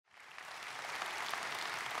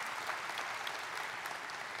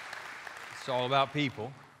It's all about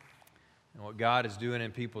people and what God is doing in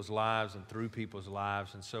people's lives and through people's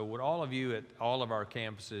lives. And so would all of you at all of our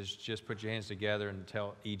campuses just put your hands together and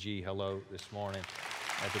tell E.G. hello this morning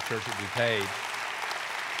at the church at DuPage.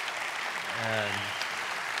 And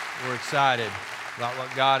we're excited about what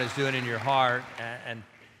God is doing in your heart. And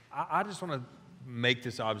I just want to make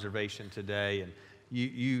this observation today, and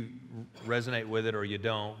you resonate with it or you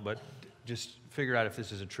don't, but just figure out if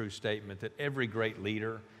this is a true statement, that every great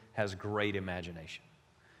leader has great imagination.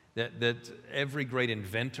 That every great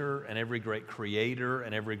inventor and every great creator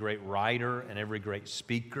and every great writer and every great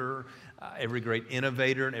speaker, every great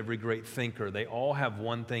innovator and every great thinker, they all have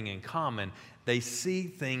one thing in common. They see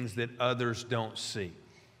things that others don't see.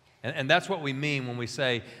 And that's what we mean when we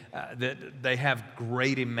say that they have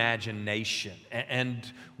great imagination. And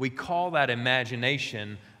we call that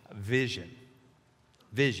imagination vision.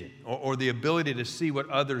 Vision, or the ability to see what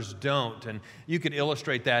others don't. And you could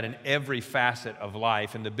illustrate that in every facet of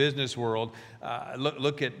life. In the business world,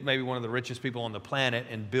 look at maybe one of the richest people on the planet,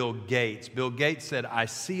 and Bill Gates. Bill Gates said, I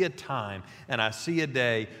see a time and I see a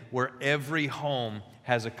day where every home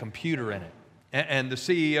has a computer in it. And the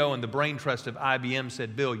CEO and the brain trust of IBM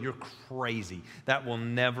said, Bill, you're crazy. That will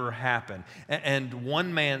never happen. And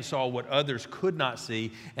one man saw what others could not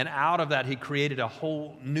see, and out of that he created a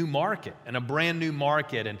whole new market and a brand new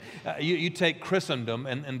market. And you take Christendom,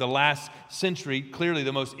 and the last century, clearly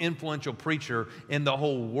the most influential preacher in the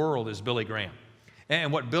whole world is Billy Graham.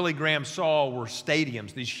 And what Billy Graham saw were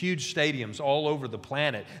stadiums, these huge stadiums all over the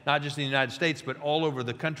planet, not just in the United States, but all over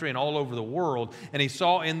the country and all over the world. And he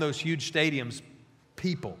saw in those huge stadiums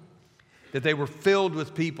people, that they were filled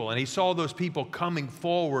with people. And he saw those people coming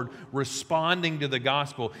forward, responding to the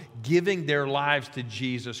gospel, giving their lives to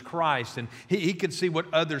Jesus Christ. And he could see what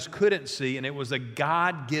others couldn't see, and it was a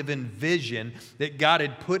God-given vision that God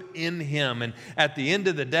had put in him. And at the end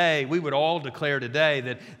of the day, we would all declare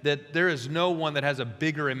today that there is no one that has a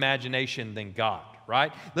bigger imagination than God,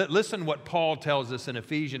 right? Listen what Paul tells us in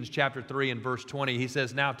Ephesians chapter 3 and verse 20. He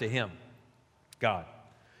says, now to him, God,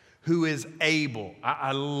 who is able.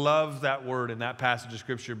 I love that word in that passage of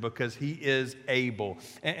Scripture, because he is able.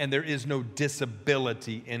 And there is no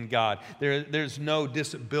disability in God. There's no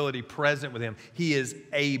disability present with him. He is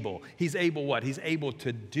able. He's able what? He's able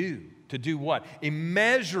to do. To do what?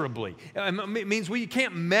 Immeasurably. It means you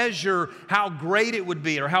can't measure how great it would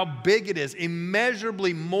be or how big it is.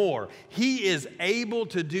 Immeasurably more. He is able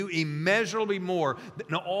to do immeasurably more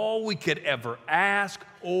than all we could ever ask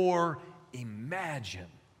or imagine.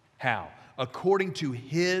 How? According to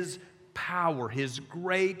his power, his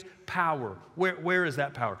great power. Where is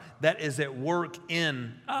that power? That is at work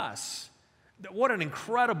in us. What an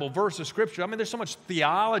incredible verse of Scripture. I mean, there's so much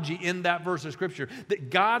theology in that verse of Scripture,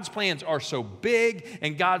 that God's plans are so big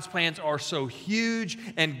and God's plans are so huge,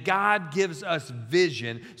 and God gives us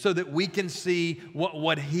vision so that we can see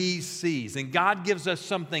what he sees. And God gives us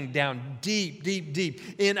something down deep, deep, deep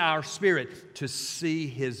in our spirit to see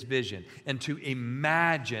his vision and to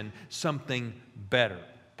imagine something better.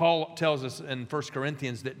 Paul tells us in 1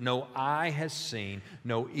 Corinthians that no eye has seen,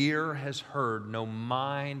 no ear has heard, no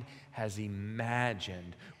mind has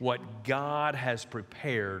imagined what God has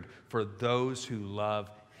prepared for those who love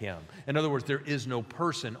him. In other words, there is no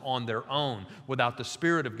person on their own without the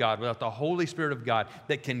Spirit of God, without the Holy Spirit of God,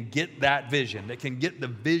 that can get that vision, that can get the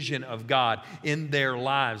vision of God in their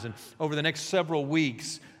lives. And over the next several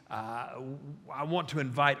weeks, I want to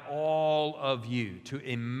invite all of you to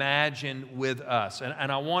imagine with us.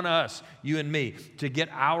 And I want us, you and me, to get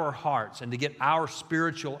our hearts and to get our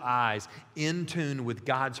spiritual eyes in tune with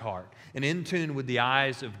God's heart and in tune with the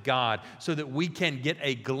eyes of God, so that we can get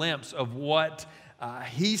a glimpse of what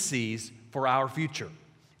he sees for our future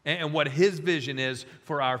and what his vision is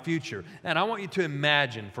for our future. And I want you to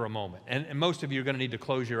imagine for a moment, and most of you are going to need to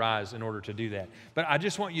close your eyes in order to do that, but I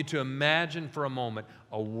just want you to imagine for a moment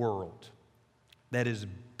a world that is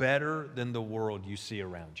better than the world you see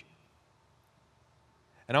around you.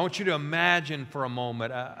 And I want you to imagine for a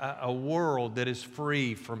moment a world that is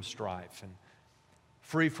free from strife and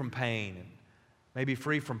free from pain, and maybe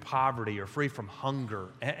free from poverty or free from hunger.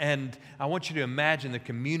 And I want you to imagine the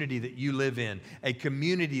community that you live in, a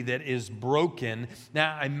community that is broken.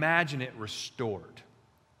 Now imagine it restored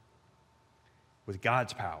with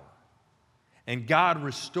God's power. And God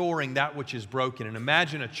restoring that which is broken. And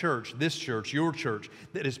imagine a church, this church, your church,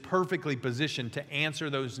 that is perfectly positioned to answer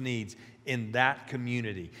those needs in that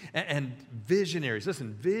community. And visionaries,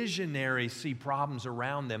 listen, visionaries see problems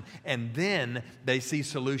around them, and then they see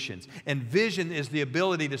solutions. And vision is the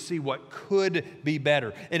ability to see what could be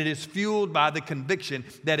better. And it is fueled by the conviction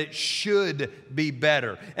that it should be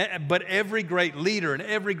better. But every great leader and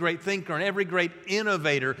every great thinker and every great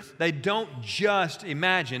innovator, they don't just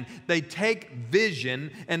imagine. They take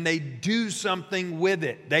vision and they do something with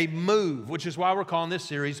it. They move, which is why we're calling this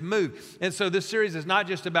series Move. And so this series is not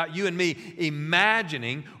just about you and me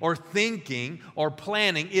imagining or thinking or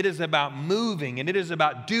planning. It is about moving, and it is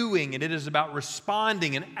about doing, and it is about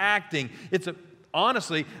responding and acting. It's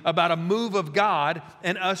honestly about a move of God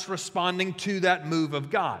and us responding to that move of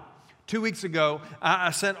God. 2 weeks ago,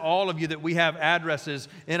 I sent all of you that we have addresses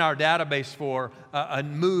in our database for a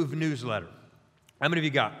Move newsletter. How many of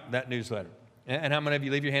you got that newsletter? And how many of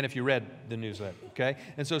you, leave your hand if you read the newsletter, okay?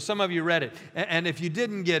 And so some of you read it. And if you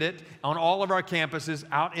didn't get it, on all of our campuses,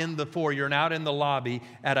 out in the foyer and out in the lobby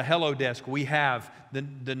at a hello desk, we have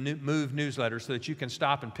the Move newsletter so that you can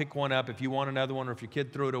stop and pick one up if you want another one or if your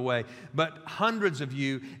kid threw it away. But hundreds of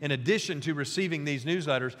you, in addition to receiving these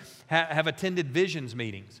newsletters, have attended Visions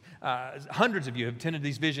meetings. Hundreds of you have attended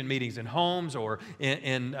these vision meetings in homes or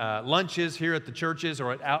in lunches here at the churches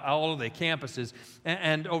or at all of the campuses.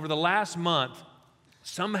 And over the last month,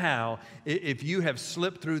 somehow, if you have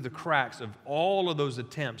slipped through the cracks of all of those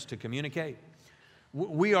attempts to communicate,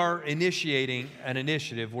 we are initiating an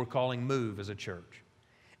initiative we're calling Move as a church.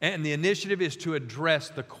 And the initiative is to address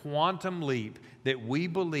the quantum leap that we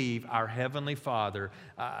believe our Heavenly Father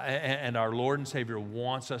and our Lord and Savior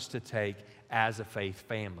wants us to take as a faith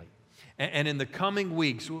family. And in the coming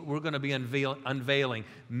weeks, we're going to be unveiling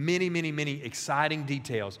many exciting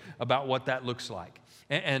details about what that looks like.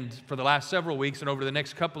 And for the last several weeks and over the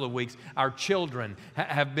next couple of weeks, our children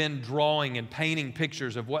have been drawing and painting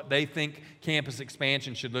pictures of what they think campus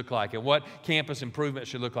expansion should look like and what campus improvement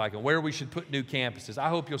should look like and where we should put new campuses. I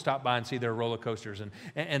hope you'll stop by and see their roller coasters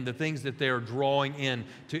and the things that they're drawing in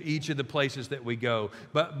to each of the places that we go.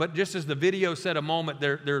 But just as the video said a moment,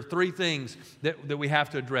 there are three things that we have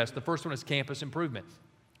to address. The first one is campus improvement.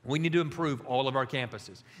 We need to improve all of our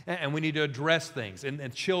campuses, and we need to address things in the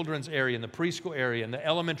children's area, in the preschool area, in the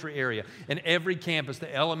elementary area. In every campus,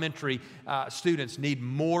 the elementary students need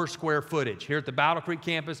more square footage. Here at the Battle Creek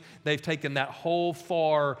campus, they've taken that whole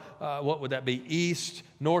far, what would that be,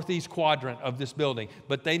 northeast quadrant of this building,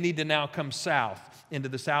 but they need to now come south into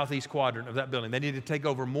the southeast quadrant of that building. They need to take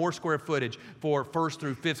over more square footage for 1st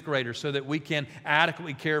through 5th graders so that we can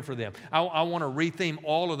adequately care for them. I want to retheme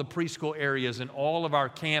all of the preschool areas and all of our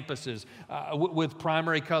campuses with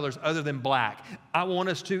primary colors other than black. I want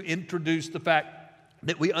us to introduce the fact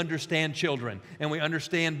that we understand children and we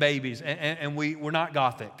understand babies and we're not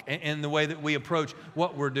gothic in the way that we approach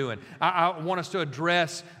what we're doing. I want us to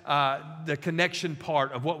address the connection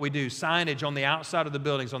part of what we do, signage on the outside of the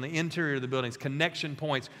buildings, on the interior of the buildings, connection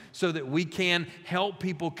points so that we can help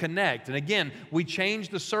people connect. And again, we changed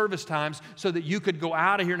the service times so that you could go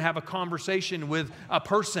out of here and have a conversation with a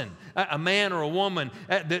person, a man or a woman,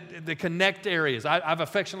 the connect areas. I've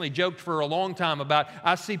affectionately joked for a long time about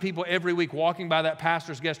I see people every week walking by that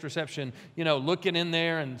pastor's guest reception, looking in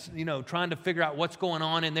there and, trying to figure out what's going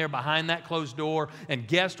on in there behind that closed door, and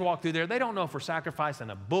guests walk through there. They don't know if we're sacrificing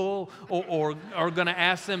a bull or going to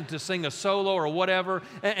ask them to sing a solo or whatever.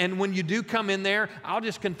 And when you do come in there, I'll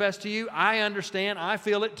just confess to you, I understand, I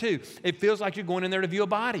feel it too. It feels like you're going in there to view a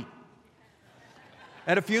body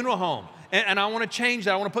at a funeral home. And I want to change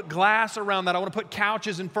that. I want to put glass around that. I want to put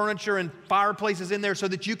couches and furniture and fireplaces in there so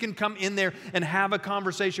that you can come in there and have a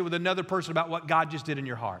conversation with another person about what God just did in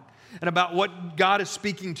your heart and about what God is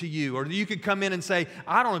speaking to you. Or you could come in and say,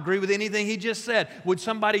 I don't agree with anything he just said. Would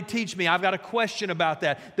somebody teach me? I've got a question about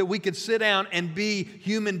that. That we could sit down and be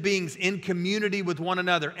human beings in community with one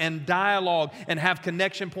another and dialogue and have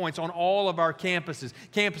connection points on all of our campuses.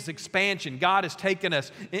 Campus expansion. God has taken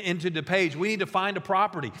us into DePage. We need to find a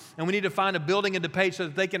property and we need to find a building in DePage so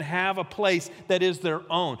that they can have a place that is their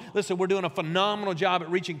own. Listen, we're doing a phenomenal job at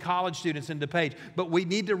reaching college students in DePage, but we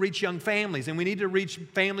need to reach young families and we need to reach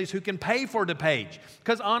families who can pay for DePage.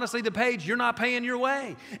 Because honestly, DePage, you're not paying your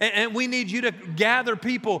way. And we need you to gather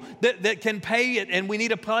people that can pay it, and we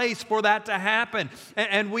need a place for that to happen.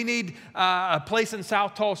 And we need a place in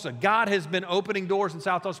South Tulsa. God has been opening doors in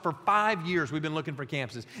South Tulsa for 5 years. We've been looking for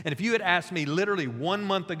campuses. And if you had asked me literally 1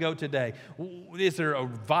 month ago today, is there a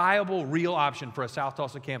viable, real option for a South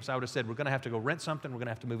Tulsa campus, I would have said, we're going to have to go rent something. We're going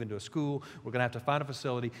to have to move into a school. We're going to have to find a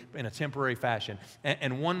facility in a temporary fashion.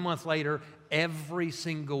 And 1 month later, every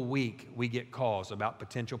single week, we get calls about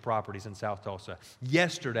potential properties in South Tulsa.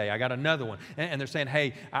 Yesterday, I got another one, and they're saying,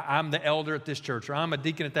 hey, I'm the elder at this church, or I'm a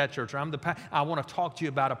deacon at that church, or I want to talk to you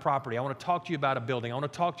about a property. I want to talk to you about a building. I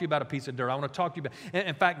want to talk to you about a piece of dirt. I want to talk to you about...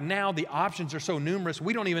 In fact, now the options are so numerous,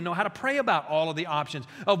 we don't even know how to pray about all of the options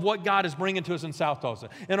of what God is bringing to us in South Tulsa.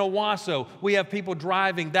 In Owasso, we have people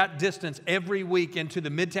driving that distance every week into the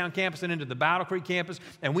Midtown campus and into the Battle Creek campus,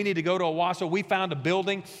 and we need to go to Owasso. We found a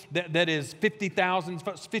building that is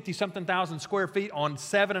 50-something thousand square feet on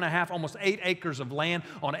 7.5, almost 8 acres of land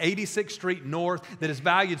on 86th Street North that is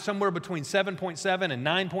valued somewhere between $7.7 and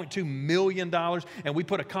 $9.2 million, and we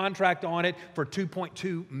put a contract on it for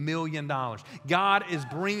 $2.2 million. God is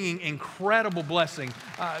bringing incredible blessing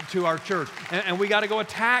to our church, and we got to go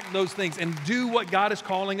attack those things and do what God is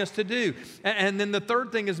calling us to do. And then the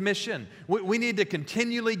third thing is mission. We need to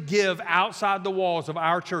continually give outside the walls of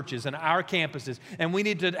our churches and our campuses, and we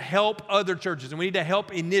need to help other churches, and we need to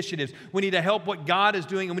help initiatives. We need to help what God is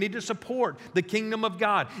doing, and we need to support the kingdom of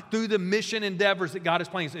God through the mission endeavors that God is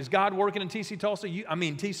planning. Is God working in TC Tulsa?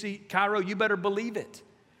 TC Cairo, you better believe it.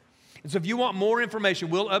 And so if you want more information,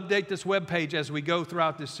 we'll update this webpage as we go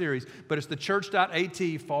throughout this series, but it's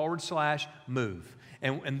thechurch.at/move.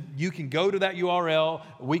 And you can go to that URL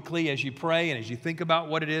weekly as you pray and as you think about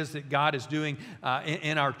what it is that God is doing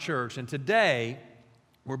in our church. And today,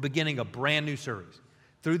 we're beginning a brand new series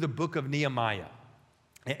through the book of Nehemiah.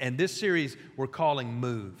 And this series we're calling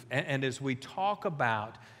Move. And as we talk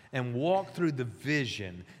about and walk through the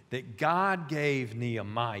vision that God gave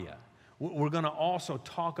Nehemiah, we're going to also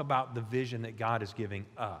talk about the vision that God is giving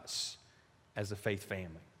us as a faith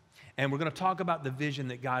family. And we're going to talk about the vision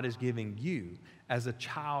that God is giving you as a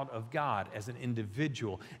child of God, as an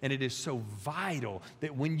individual. And it is so vital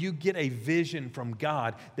that when you get a vision from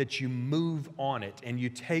God, that you move on it and you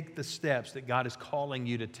take the steps that God is calling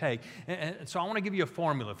you to take. And so I want to give you a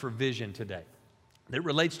formula for vision today that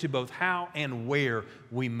relates to both how and where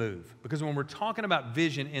we move. Because when we're talking about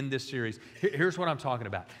vision in this series, here's what I'm talking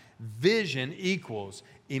about. Vision equals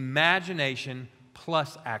imagination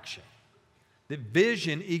plus action. That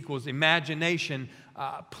vision equals imagination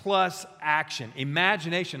plus action.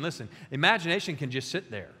 Imagination, listen, imagination can just sit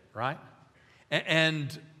there, right?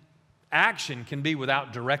 And action can be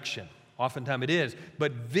without direction. Oftentimes it is.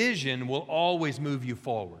 But vision will always move you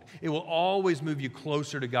forward. It will always move you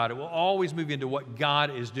closer to God. It will always move you into what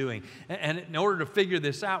God is doing. And in order to figure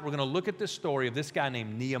this out, we're going to look at this story of this guy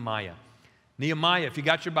named Nehemiah. Nehemiah, if you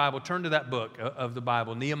got your Bible, turn to that book of the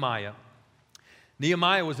Bible, Nehemiah.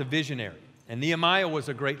 Nehemiah was a visionary. And Nehemiah was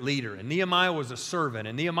a great leader, and Nehemiah was a servant,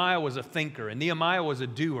 and Nehemiah was a thinker, and Nehemiah was a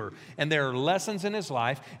doer. And there are lessons in his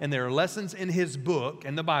life, and there are lessons in his book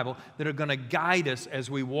and the Bible that are going to guide us as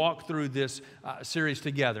we walk through this series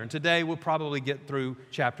together. And today we'll probably get through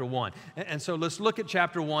chapter 1. And so let's look at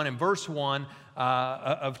chapter 1 and verse 1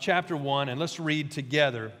 of chapter 1, and let's read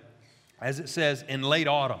together as it says, in late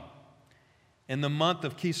autumn, in the month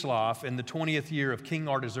of Kislev, in the 20th year of King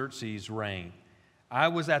Artaxerxes' reign, I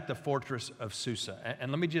was at the fortress of Susa.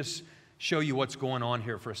 And let me just show you what's going on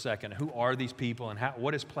here for a second. Who are these people and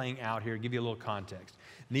what is playing out here? Give you a little context.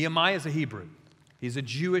 Nehemiah is a Hebrew. He's a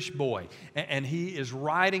Jewish boy, and he is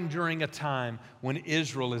writing during a time when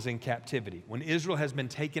Israel is in captivity, when Israel has been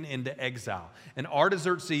taken into exile. And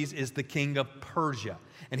Artaxerxes is the king of Persia,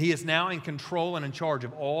 and he is now in control and in charge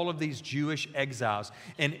of all of these Jewish exiles.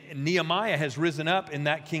 And Nehemiah has risen up in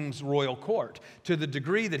that king's royal court to the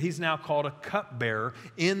degree that he's now called a cupbearer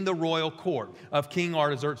in the royal court of King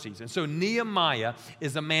Artaxerxes. And so Nehemiah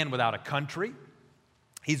is a man without a country.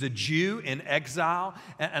 He's a Jew in exile,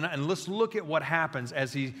 and let's look at what happens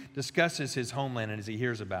as he discusses his homeland and as he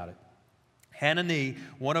hears about it. Hanani,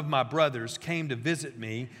 one of my brothers, came to visit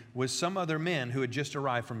me with some other men who had just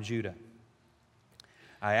arrived from Judah.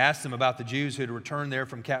 I asked them about the Jews who had returned there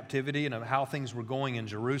from captivity and of how things were going in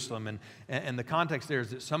Jerusalem. And the context there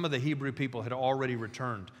is that some of the Hebrew people had already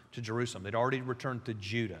returned to Jerusalem. They'd already returned to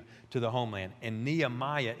Judah, to the homeland. And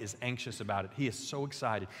Nehemiah is anxious about it. He is so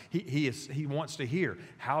excited. He wants to hear,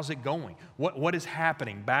 how's it going? What is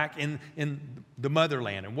happening back in the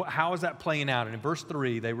motherland? And how is that playing out? And in verse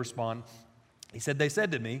 3, they respond, he said, they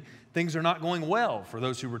said to me, things are not going well for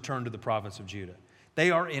those who return to the province of Judah. They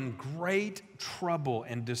are in great trouble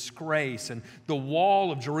and disgrace, and the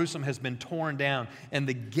wall of Jerusalem has been torn down, and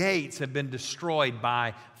the gates have been destroyed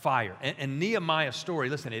by fire. And Nehemiah's story,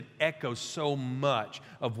 listen, it echoes so much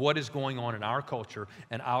of what is going on in our culture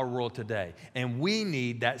and our world today. And we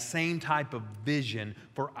need that same type of vision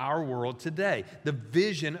for our world today, the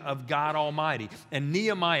vision of God Almighty. And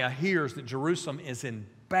Nehemiah hears that Jerusalem is in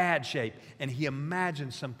bad shape, and he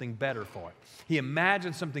imagines something better for it. He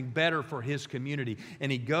imagines something better for his community,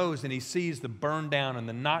 and he goes and he sees the burned down and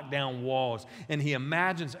the knocked down walls, and he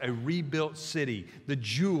imagines a rebuilt city, the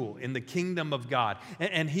jewel in the kingdom of God,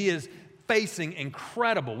 and he is facing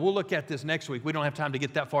incredible, we'll look at this next week, we don't have time to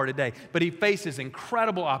get that far today, but he faces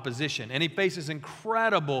incredible opposition, and he faces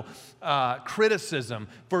incredible criticism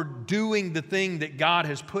for doing the thing that God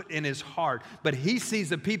has put in his heart. But he sees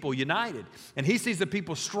the people united, and he sees the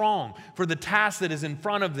people strong for the task that is in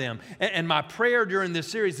front of them. And my prayer during this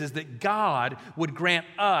series is that God would grant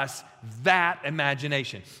us that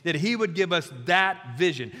imagination, that he would give us that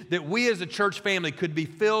vision, that we as a church family could be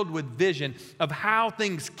filled with vision of how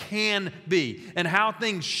things can be and how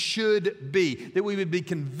things should be, that we would be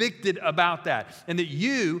convicted about that, and that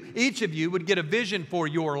you, each of you, would get a vision for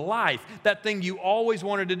your life, that thing you always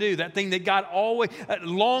wanted to do, that thing that God always,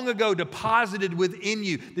 long ago deposited within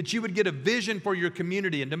you, that you would get a vision for your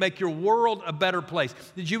community and to make your world a better place,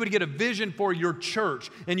 that you would get a vision for your church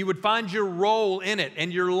and you would find your role in it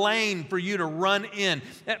and your lane for you to run in.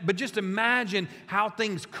 But just imagine how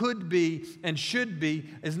things could be and should be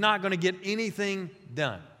is not going to get anything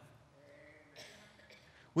done.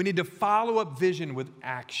 We need to follow up vision with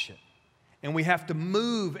action. And we have to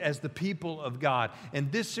move as the people of God. And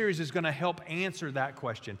this series is going to help answer that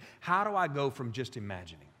question. How do I go from just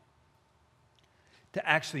imagining to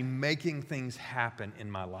actually making things happen in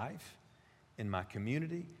my life, in my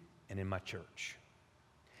community, and in my church?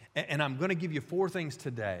 And I'm going to give you 4 things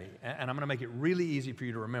today, and I'm going to make it really easy for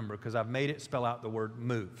you to remember because I've made it spell out the word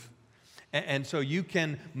move. And so you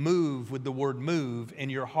can move with the word move in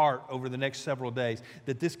your heart over the next several days,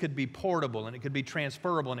 that this could be portable and it could be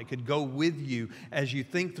transferable and it could go with you as you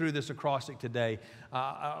think through this acrostic today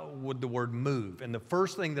with the word move. And the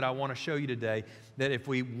first thing that I want to show you today, that if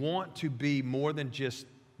we want to be more than just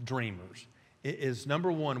dreamers, is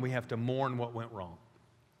number 1, we have to mourn what went wrong.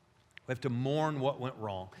 We have to mourn what went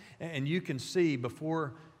wrong. And you can see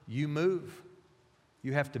before you move,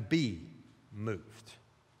 you have to be moved.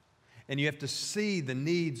 And you have to see the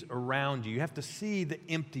needs around you. You have to see the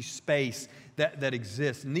empty space that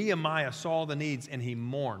exists. Nehemiah saw the needs and he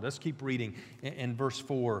mourned. Let's keep reading in verse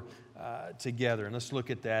 4 together. And let's look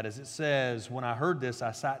at that. As it says, when I heard this,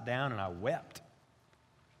 I sat down and I wept.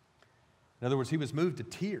 In other words, he was moved to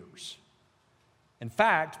tears. In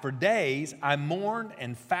fact, for days, I mourned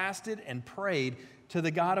and fasted and prayed to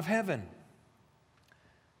the God of heaven.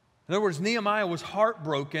 In other words, Nehemiah was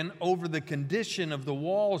heartbroken over the condition of the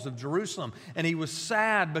walls of Jerusalem, and he was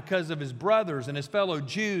sad because of his brothers and his fellow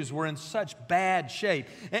Jews were in such bad shape,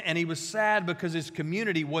 and he was sad because his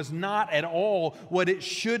community was not at all what it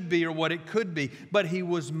should be or what it could be, but he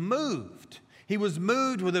was moved. He was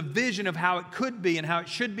moved with a vision of how it could be and how it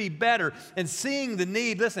should be better. And seeing the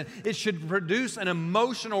need, listen, it should produce an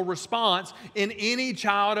emotional response in any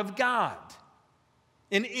child of God.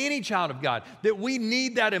 In any child of God, that we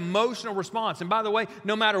need that emotional response. And by the way,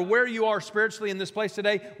 no matter where you are spiritually in this place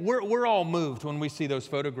today, we're all moved when we see those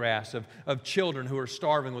photographs of children who are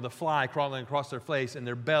starving with a fly crawling across their face and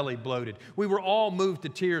their belly bloated. We were all moved to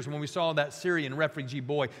tears when we saw that Syrian refugee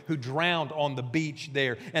boy who drowned on the beach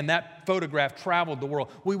there, and that photograph traveled the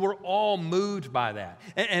world. We were all moved by that.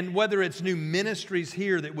 And whether it's new ministries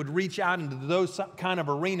here that would reach out into those kind of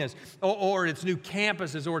arenas, or it's new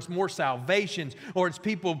campuses, or it's more salvations, or it's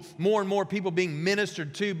people, more and more people being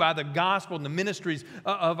ministered to by the gospel and the ministries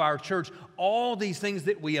of our church. All these things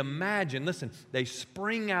that we imagine, listen, they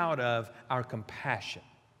spring out of our compassion.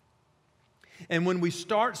 And when we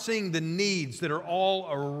start seeing the needs that are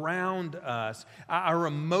all around us, our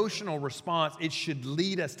emotional response, it should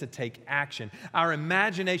lead us to take action. Our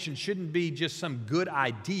imagination shouldn't be just some good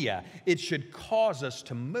idea. It should cause us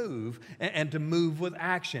to move and to move with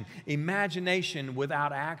action. Imagination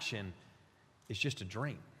without action is just a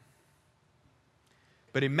dream.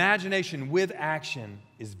 But imagination with action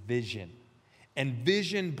is vision. And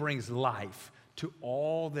vision brings life to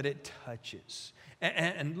all that it touches.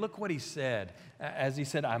 And look what he said. As he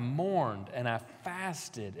said, I mourned and I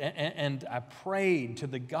fasted and I prayed to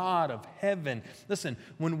the God of heaven. Listen,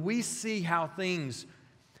 when we see how things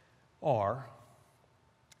are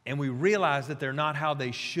and we realize that they're not how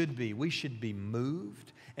they should be, we should be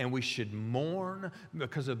moved and we should mourn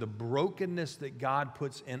because of the brokenness that God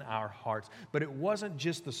puts in our hearts. But it wasn't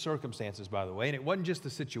just the circumstances, by the way, and it wasn't just the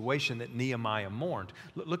situation that Nehemiah mourned.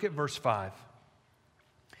 Look at verse 5.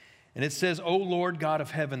 And it says, O Lord God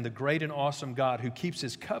of heaven, the great and awesome God who keeps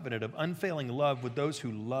his covenant of unfailing love with those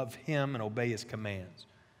who love him and obey his commands.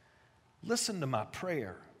 Listen to my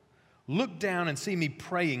prayer. Look down and see me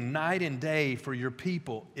praying night and day for your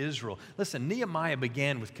people, Israel. Listen, Nehemiah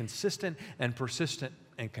began with consistent and persistent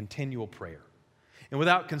and continual prayer. And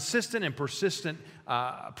without consistent and persistent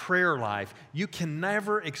prayer life, you can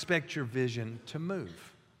never expect your vision to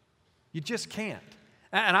move. You just can't.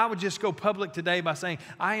 And I would just go public today by saying,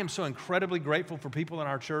 I am so incredibly grateful for people in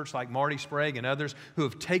our church like Marty Sprague and others who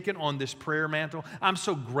have taken on this prayer mantle. I'm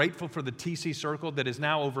so grateful for the TC Circle that is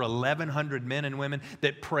now over 1,100 men and women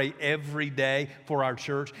that pray every day for our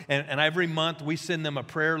church. And every month we send them a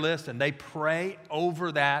prayer list and they pray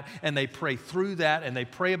over that and they pray through that and they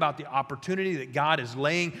pray about the opportunity that God is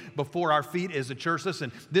laying before our feet as a church.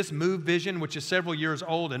 Listen, this Move vision, which is several years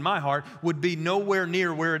old in my heart, would be nowhere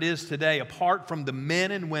near where it is today apart from the men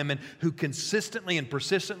and women who consistently and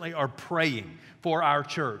persistently are praying for our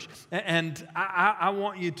church. And I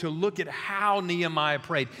want you to look at how Nehemiah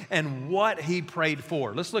prayed and what he prayed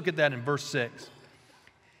for. Let's look at that in verse 6.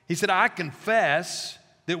 He said, I confess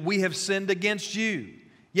that we have sinned against you.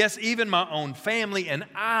 Yes, even my own family and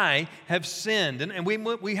I have sinned. And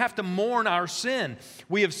we have to mourn our sin.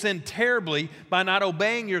 We have sinned terribly by not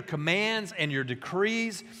obeying your commands and your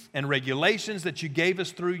decrees and regulations that you gave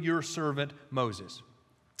us through your servant Moses.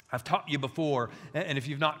 I've taught you before, and if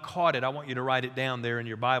you've not caught it, I want you to write it down there in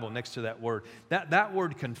your Bible next to that word. That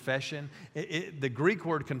word confession, the Greek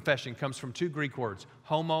word confession comes from two Greek words,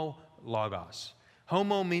 homo, logos.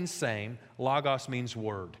 Homo means same, logos means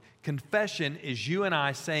word. Confession is you and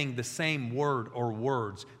I saying the same word or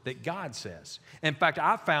words that God says. In fact,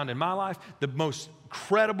 I've found in my life the most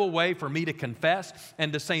credible way for me to confess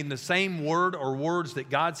and to say the same word or words that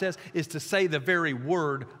God says is to say the very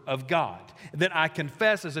word of God. That I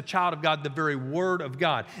confess as a child of God the very word of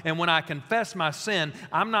God. And when I confess my sin,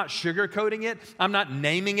 I'm not sugarcoating it. I'm not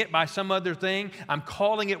naming it by some other thing. I'm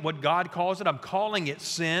calling it what God calls it. I'm calling it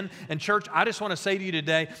sin. And church, I just want to say to you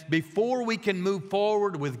today, before we can move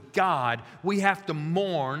forward with God, we have to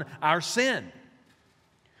mourn our sin.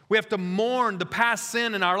 We have to mourn the past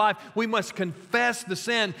sin in our life. We must confess the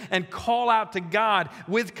sin and call out to God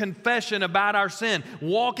with confession about our sin,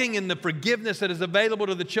 walking in the forgiveness that is available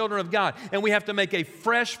to the children of God. And we have to make a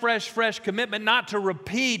fresh commitment not to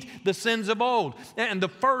repeat the sins of old. And the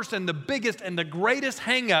first and the biggest and the greatest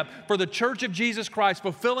hang-up for the Church of Jesus Christ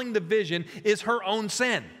fulfilling the vision is her own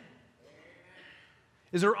sin.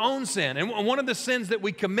 Is her own sin. And one of the sins that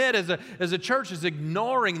we commit as a church is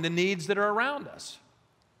ignoring the needs that are around us.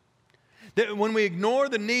 That when we ignore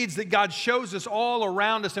the needs that God shows us all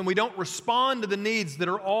around us and we don't respond to the needs that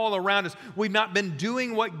are all around us, we've not been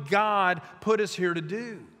doing what God put us here to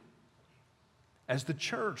do as the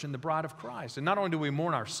church and the bride of Christ. And not only do we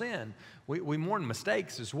mourn our sin, we mourn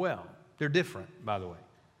mistakes as well. They're different, by the way.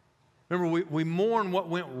 Remember, we mourn what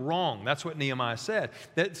went wrong. That's what Nehemiah said.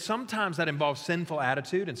 That sometimes that involves sinful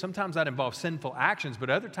attitude and sometimes that involves sinful actions, but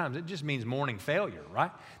other times it just means mourning failure,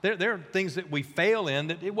 right? There are things that we fail in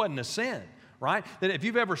that it wasn't a sin, right? That if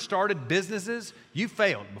you've ever started businesses, you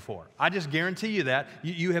failed before. I just guarantee you that.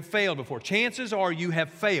 You have failed before. Chances are you have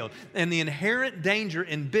failed. And the inherent danger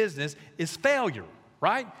in business is failure,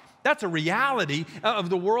 right? That's a reality of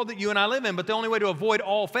the world that you and I live in, but the only way to avoid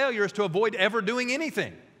all failure is to avoid ever doing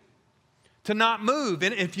anything. To not move.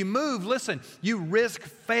 And if you move, listen, you risk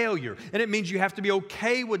failure. And it means you have to be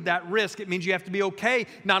okay with that risk. It means you have to be okay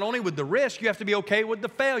not only with the risk, you have to be okay with the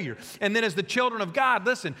failure. And then as the children of God,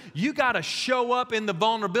 listen, you got to show up in the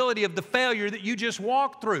vulnerability of the failure that you just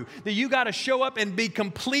walked through. That you got to show up and be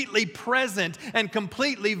completely present and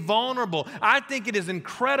completely vulnerable. I think it is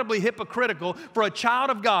incredibly hypocritical for a child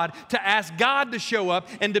of God to ask God to show up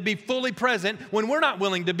and to be fully present when we're not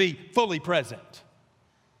willing to be fully present.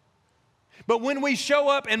 But when we show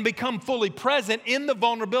up and become fully present in the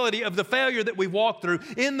vulnerability of the failure that we've walked through,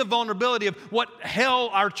 in the vulnerability of what hell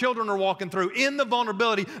our children are walking through, in the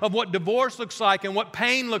vulnerability of what divorce looks like and what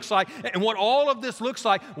pain looks like and what all of this looks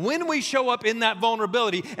like, when we show up in that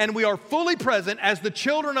vulnerability and we are fully present as the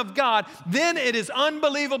children of God, then it is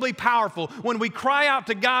unbelievably powerful when we cry out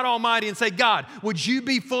to God Almighty and say, God, would you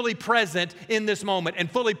be fully present in this moment and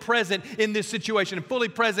fully present in this situation and fully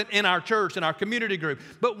present in our church and our community group.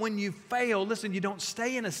 But when you fail, listen, you don't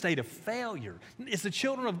stay in a state of failure. As the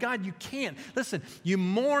children of God, you can't. Listen, you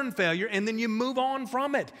mourn failure and then you move on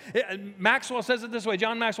from it. Maxwell says it this way.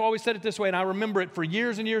 John Maxwell always said it this way, and I remember it for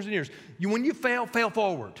years and years and years. When you fail, fail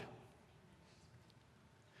forward.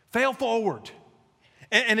 Fail forward.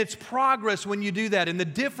 And it's progress when you do that. And the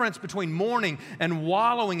difference between mourning and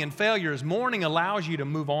wallowing in failure is mourning allows you to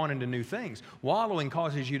move on into new things. Wallowing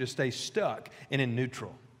causes you to stay stuck and in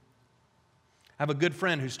neutral. I have a good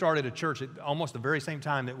friend who started a church at almost the very same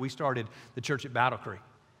time that we started the church at Battle Creek.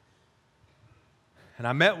 And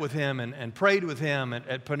I met with him and prayed with him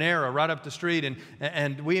at Panera right up the street,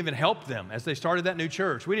 and we even helped them as they started that new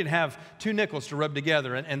church. We didn't have 2 nickels to rub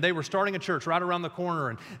together, and they were starting a church right around the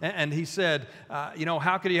corner, and he said,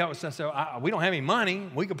 how could he help us? I said, we don't have any money.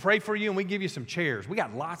 We could pray for you, and we give you some chairs. We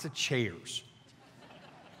got lots of chairs.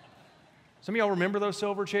 Some of y'all remember those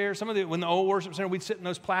silver chairs? When the old worship center, we'd sit in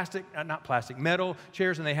those metal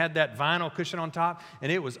chairs, and they had that vinyl cushion on top,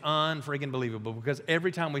 and it was unfreaking believable because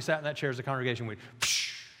every time we sat in that chair as a congregation, we'd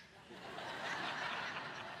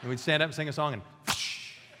and we'd stand up and sing a song, and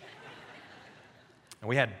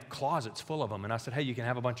we had closets full of them. And I said, hey, you can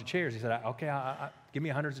have a bunch of chairs. He said, okay, give me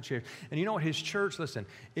hundreds of chairs. And you know what? His church, listen,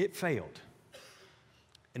 it failed,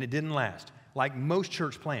 and it didn't last. Like most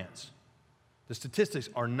church plants, the statistics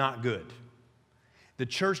are not good. The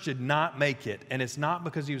church did not make it, and it's not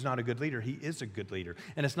because he was not a good leader. He is a good leader.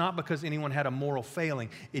 And it's not because anyone had a moral failing.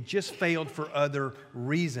 It just failed for other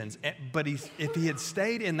reasons. But if he had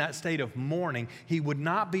stayed in that state of mourning, he would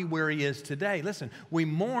not be where he is today. Listen, we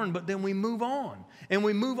mourn, but then we move on, and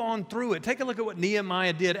we move on through it. Take a look at what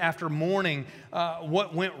Nehemiah did after mourning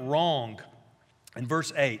what went wrong. In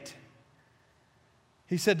verse 8,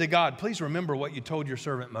 he said to God, please remember what you told your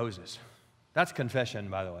servant Moses. That's confession,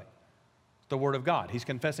 by the way. The word of God. He's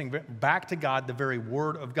confessing back to God the very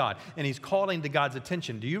word of God. And he's calling to God's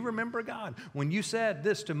attention. Do you remember, God, when you said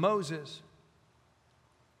this to Moses?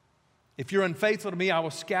 If you're unfaithful to me, I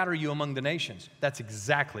will scatter you among the nations. That's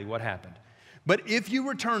exactly what happened. But if you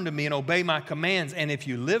return to me and obey my commands, and if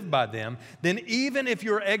you live by them, then even if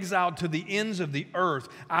you're exiled to the ends of the earth,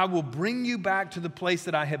 I will bring you back to the place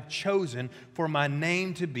that I have chosen for my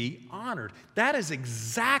name to be honored. That is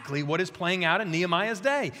exactly what is playing out in Nehemiah's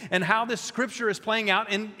day, and how this scripture is playing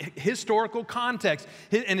out in historical context.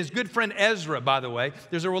 And his good friend Ezra, by the way,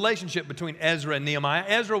 there's a relationship between Ezra and Nehemiah.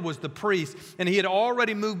 Ezra was the priest, and he had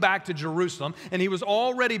already moved back to Jerusalem, and he was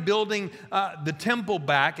already building the temple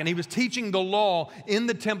back, and he was teaching the law in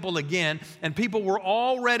the temple again, and people were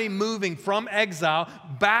already moving from exile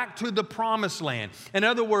back to the promised land. In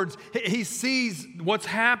other words, he sees what's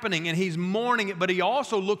happening and he's mourning it, but he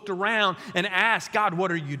also looked around and asked, God,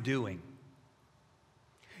 what are you doing?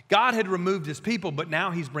 God had removed his people, but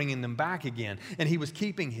now he's bringing them back again. And he was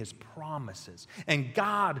keeping his promises. And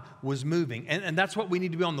God was moving. And that's what we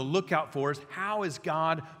need to be on the lookout for, is how is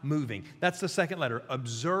God moving? That's the second letter.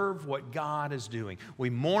 Observe what God is doing. We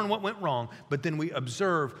mourn what went wrong, but then we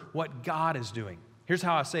observe what God is doing. Here's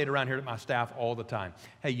how I say it around here to my staff all the time.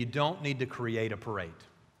 Hey, you don't need to create a parade. In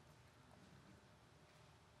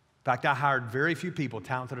fact, I hired very few people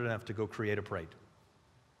talented enough to go create a parade.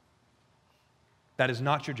 That is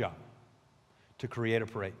not your job, to create a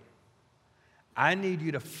parade. I need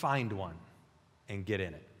you to find one and get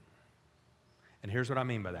in it. And here's what I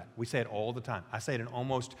mean by that. We say it all the time. I say it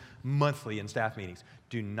almost monthly in staff meetings.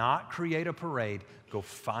 Do not create a parade. Go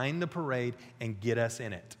find the parade and get us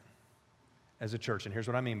in it as a church. And here's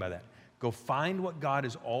what I mean by that. Go find what God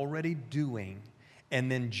is already doing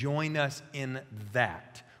and then join us in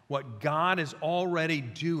that. What God is already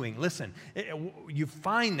doing. Listen, you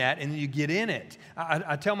find that and you get in it.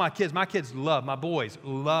 I tell my kids my boys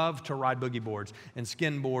love to ride boogie boards and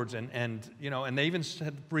skin boards and they even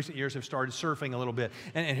recent years have started surfing a little bit.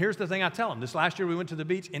 And here's the thing I tell them. This last year we went to the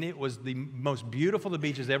beach and it was the most beautiful the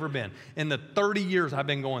beach has ever been. In the 30 years I've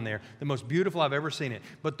been going there, the most beautiful I've ever seen it.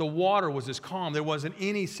 But the water was as calm. There wasn't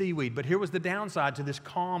any seaweed. But here was the downside to this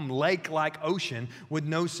calm lake-like ocean with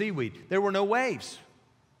no seaweed. There were no waves.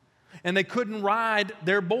 And they couldn't ride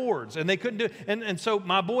their boards, and they couldn't do, and so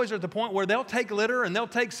my boys are at the point where they'll take litter and they'll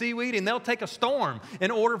take seaweed and they'll take a storm in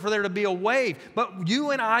order for there to be a wave. But you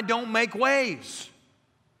and I don't make waves.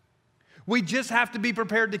 We just have to be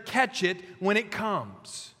prepared to catch it when it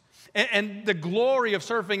comes. And the glory of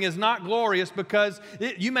surfing is not glorious because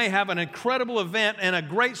you may have an incredible event and a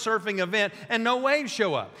great surfing event and no waves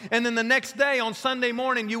show up. And then the next day on Sunday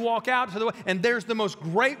morning, you walk out to the wave and there's the most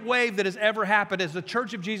great wave that has ever happened as the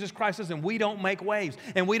Church of Jesus Christ is, and we don't make waves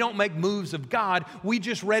and we don't make moves of God. We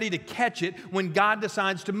just ready to catch it when God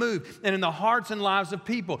decides to move. And in the hearts and lives of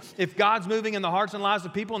people, if God's moving in the hearts and lives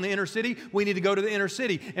of people in the inner city, we need to go to the inner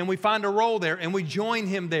city and we find a role there and we join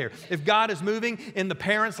him there. If God is moving in the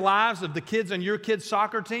parents' lives of the kids on your kids'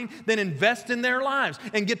 soccer team, then invest in their lives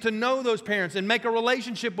and get to know those parents and make a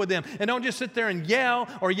relationship with them. And don't just sit there and yell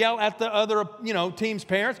at the other, team's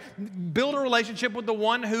parents. Build a relationship with the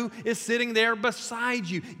one who is sitting there beside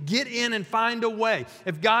you. Get in and find a way.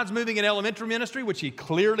 If God's moving in elementary ministry, which he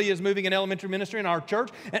clearly is moving in elementary ministry in our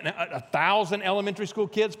church, and 1,000 elementary school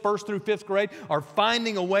kids, 1st through 5th grade, are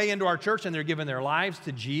finding a way into our church and they're giving their lives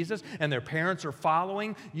to Jesus and their parents are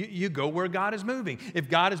following, you go where God is moving. If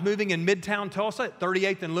God is moving moving in Midtown Tulsa at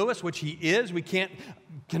 38th and Lewis, which He is, we can't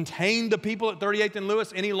contain the people at 38th and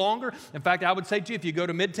Lewis any longer. In fact, I would say to you, if you go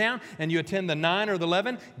to Midtown and you attend the 9 or the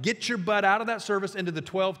 11, get your butt out of that service into the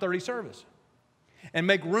 12:30 service. And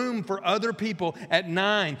make room for other people at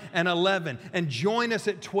 9 and 11. And join us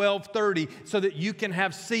at 12:30 so that you can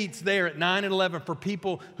have seats there at 9 and 11 for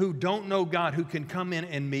people who don't know God, who can come in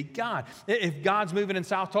and meet God. If God's moving in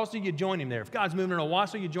South Tulsa, you join Him there. If God's moving in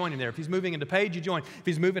Owasso, you join Him there. If He's moving into Page, you join. If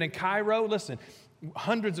He's moving in Cairo, listen,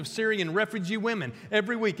 hundreds of Syrian refugee women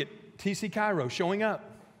every week at TC Cairo showing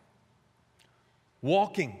up,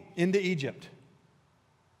 walking into Egypt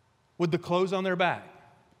with the clothes on their back.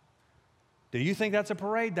 Do you think that's a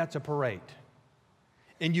parade? That's a parade.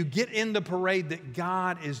 And you get in the parade that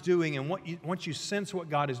God is doing, and once you sense what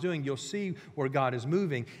God is doing, you'll see where God is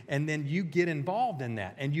moving, and then you get involved in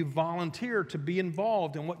that, and you volunteer to be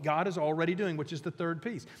involved in what God is already doing, which is the third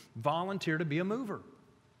piece. Volunteer to be a mover.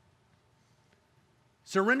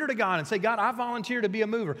 Surrender to God and say, God, I volunteer to be a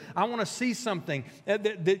mover. I want to see something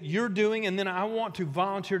that you're doing, and then I want to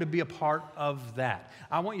volunteer to be a part of that.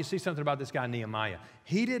 I want you to see something about this guy, Nehemiah.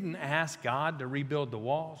 He didn't ask God to rebuild the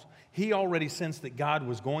walls. He already sensed that God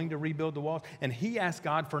was going to rebuild the walls, and he asked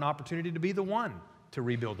God for an opportunity to be the one to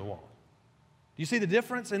rebuild the wall. Do you see the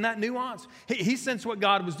difference in that nuance? He sensed what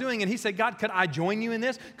God was doing, and he said, God, could I join you in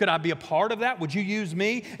this? Could I be a part of that? Would you use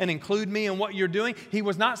me and include me in what you're doing? He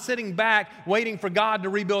was not sitting back waiting for God to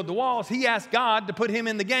rebuild the walls. He asked God to put him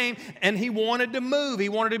in the game, and he wanted to move. He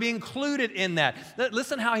wanted to be included in that.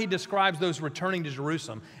 Listen how he describes those returning to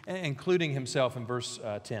Jerusalem, including himself in verse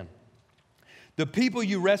 10. The people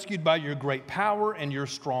you rescued by your great power and your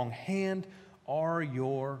strong hand are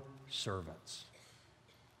your servants.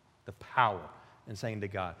 The power. And saying to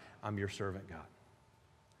God, I'm your servant, God.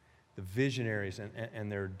 The visionaries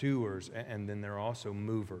and they're doers, and then they're also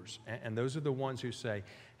movers. And those are the ones who say,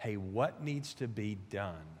 hey, what needs to be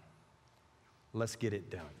done? Let's get it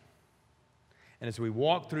done. And as we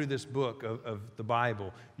walk through this book of the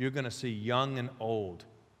Bible, you're going to see young and old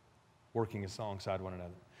working alongside one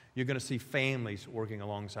another. You're going to see families working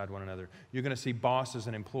alongside one another. You're going to see bosses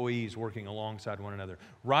and employees working alongside one another,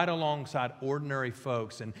 right alongside ordinary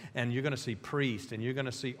folks. And you're going to see priests and you're going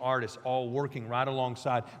to see artists all working right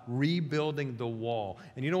alongside, rebuilding the wall.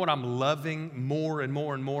 And you know what I'm loving more and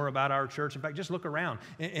more and more about our church? In fact, just look around.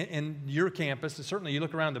 In your campus, certainly you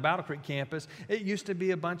look around the Battle Creek campus, it used to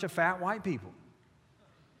be a bunch of fat white people.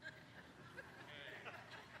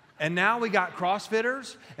 And now we got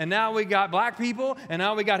CrossFitters, and now we got black people, and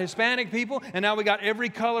now we got Hispanic people, and now we got every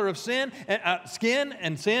color of skin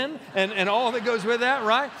and all that goes with that,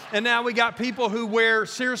 right? And now we got people who wear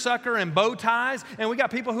seersucker and bow ties, and we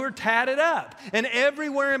got people who are tatted up, and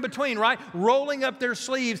everywhere in between, right? Rolling up their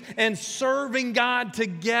sleeves and serving God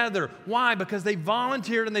together. Why? Because they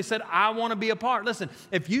volunteered and they said, I want to be a part. Listen,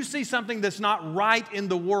 if you see something that's not right in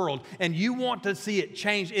the world and you want to see it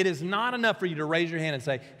change, it is not enough for you to raise your hand and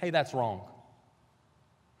say, hey, that's wrong.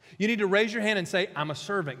 You need to raise your hand and say, I'm a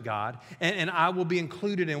servant, God, and I will be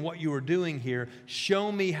included in what you are doing here.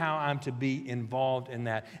 Show me how I'm to be involved in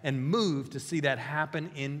that and move to see that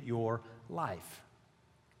happen in your life.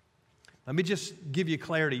 Let me just give you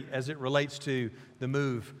clarity as it relates to the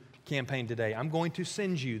Move campaign today. I'm going to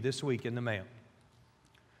send you this week in the mail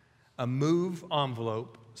a Move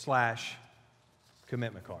envelope /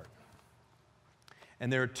 commitment card.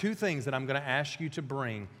 And there are two things that I'm going to ask you to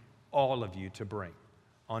bring, all of you to bring,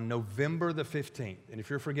 on November the 15th. And if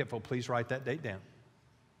you're forgetful, please write that date down.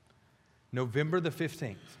 November the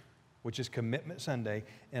 15th, which is Commitment Sunday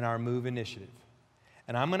in our Move initiative.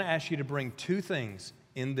 And I'm going to ask you to bring two things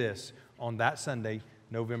in this on that Sunday,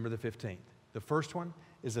 November the 15th. The first one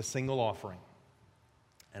is a single offering.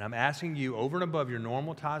 And I'm asking you, over and above your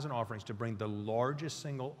normal tithes and offerings, to bring the largest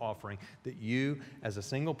single offering that you, as a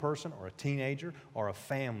single person or a teenager or a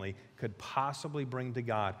family, could possibly bring to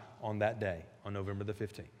God on that day, on November the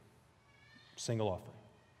 15th. Single offering.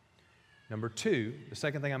 Number two, the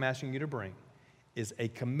second thing I'm asking you to bring is a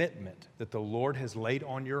commitment that the Lord has laid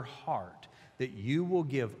on your heart that you will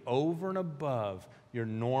give over and above your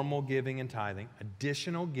normal giving and tithing,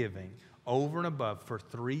 additional giving over and above for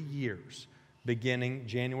 3 years, beginning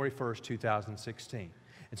January 1st, 2016.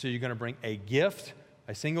 And so you're going to bring a gift,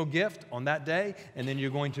 a single gift on that day, and then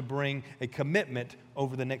you're going to bring a commitment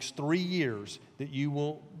over the next 3 years that you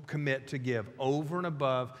will commit to give over and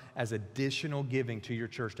above as additional giving to your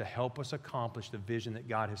church to help us accomplish the vision that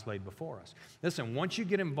God has laid before us. Listen, once you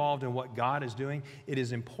get involved in what God is doing, it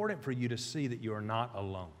is important for you to see that you are not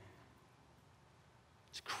alone.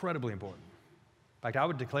 It's incredibly important. In fact, I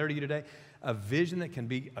would declare to you today, a vision that can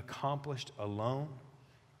be accomplished alone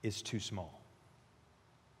is too small.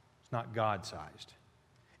 It's not God-sized.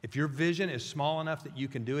 If your vision is small enough that you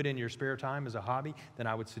can do it in your spare time as a hobby, then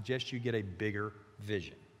I would suggest you get a bigger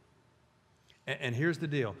vision. And here's the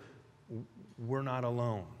deal. We're not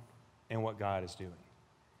alone in what God is doing.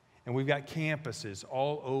 And we've got campuses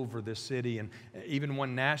all over the city, and even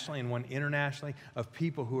one nationally and one internationally, of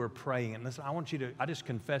people who are praying. And listen, I just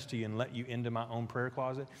confess to you and let you into my own prayer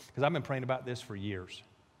closet, because I've been praying about this for years.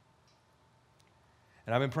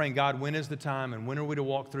 And I've been praying, God, when is the time and when are we to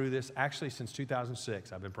walk through this? Actually, since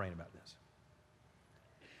 2006, I've been praying about this.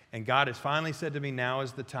 And God has finally said to me, now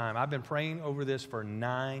is the time. I've been praying over this for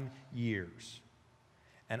 9 years.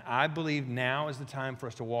 And I believe now is the time for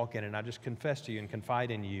us to walk in. And I just confess to you and confide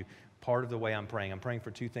in you part of the way I'm praying. I'm praying for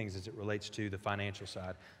two things as it relates to the financial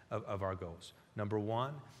side of our goals. Number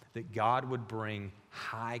one, that God would bring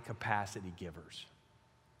high capacity givers.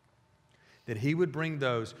 That He would bring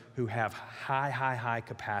those who have high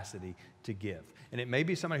capacity to give. And it may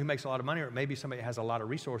be somebody who makes a lot of money, or it may be somebody who has a lot of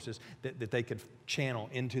resources that they could channel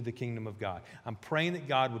into the kingdom of God. I'm praying that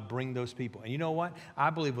God would bring those people. And you know what? I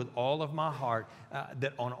believe with all of my heart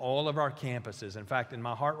that on all of our campuses, in fact, in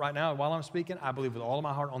my heart right now, while I'm speaking, I believe with all of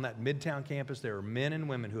my heart on that Midtown campus, there are men and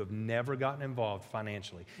women who have never gotten involved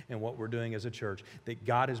financially in what we're doing as a church. That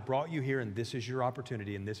God has brought you here, and this is your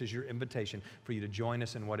opportunity, and this is your invitation for you to join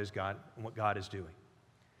us in what God is doing.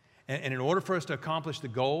 And in order for us to accomplish the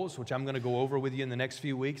goals, which I'm going to go over with you in the next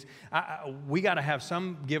few weeks, we got to have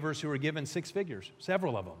some givers who are given 6 figures,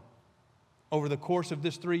 several of them, over the course of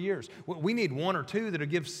this 3 years. We need 1 or 2 that will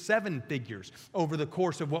give 7 figures over the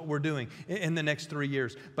course of what we're doing in the next 3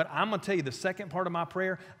 years. But I'm going to tell you the second part of my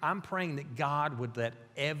prayer, I'm praying that God would let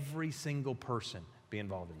every single person be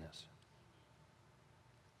involved in this.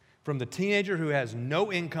 From the teenager who has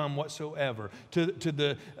no income whatsoever to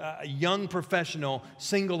the young professional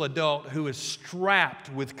single adult who is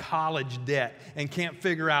strapped with college debt and can't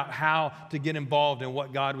figure out how to get involved in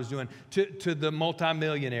what God was doing, to the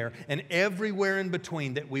multimillionaire, and everywhere in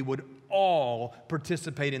between, that we would all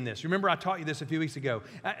participate in this. Remember, I taught you this a few weeks ago.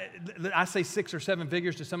 I say 6 or 7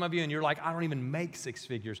 figures to some of you, and you're like, I don't even make 6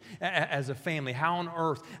 figures as a family. How on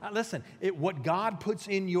earth? Listen, what God puts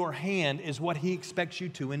in your hand is what He expects you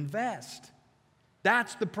to invest.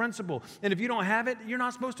 That's the principle. And if you don't have it, you're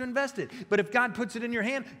not supposed to invest it. But if God puts it in your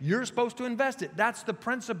hand, you're supposed to invest it. That's the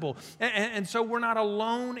principle. And so we're not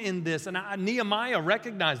alone in this. And Nehemiah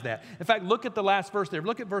recognized that. In fact, look at the last verse there.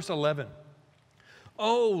 Look at verse 11.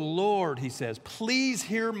 Oh, Lord, he says, please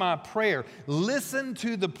hear my prayer. Listen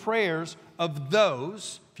to the prayers of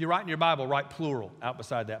those. If you write in your Bible, write plural out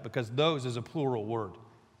beside that, because those is a plural word.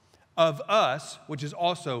 Of us, which is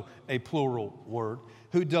also a plural word,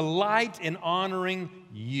 who delight in honoring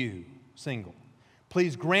you, single.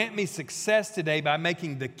 Please grant me success today by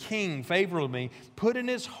making the king favorable to me, put in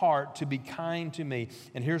his heart to be kind to me.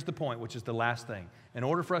 And here's the point, which is the last thing. In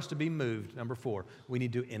order for us to be moved, number 4, we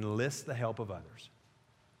need to enlist the help of others.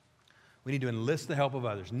 We need to enlist the help of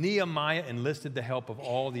others. Nehemiah enlisted the help of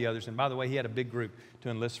all the others. And by the way, he had a big group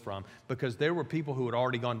to enlist from, because there were people who had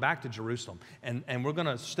already gone back to Jerusalem. And we're going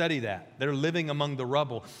to study that. They're living among the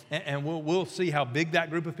rubble. And we'll see how big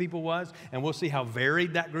that group of people was. And we'll see how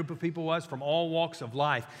varied that group of people was from all walks of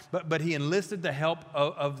life. But he enlisted the help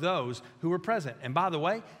of those who were present. And by the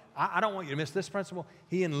way, I don't want you to miss this principle.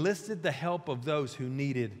 He enlisted the help of those who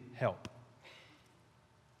needed help.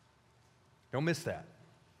 Don't miss that.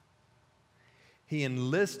 He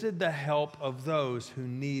enlisted the help of those who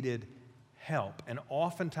needed help. And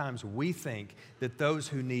oftentimes we think that those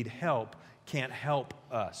who need help can't help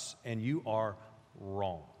us, and you are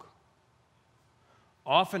wrong.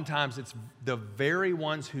 Oftentimes it's the very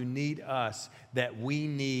ones who need us that we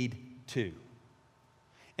need too.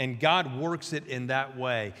 And God works it in that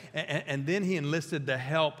way. And then he enlisted the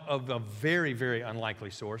help of a very, very unlikely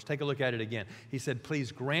source. Take a look at it again. He said,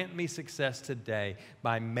 please grant me success today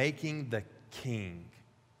by making the king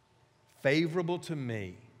favorable to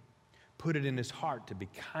me. Put it in his heart to be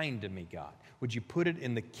kind to me, God. Would you put it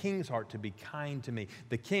in the king's heart to be kind to me?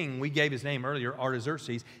 The king, we gave his name earlier,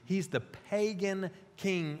 Artaxerxes. He's the pagan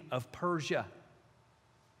king of Persia.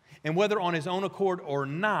 And whether on his own accord or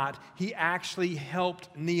not, he actually helped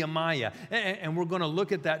Nehemiah. And we're going to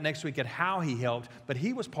look at that next week, at how he helped, but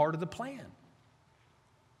he was part of the plan.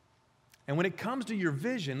 And when it comes to your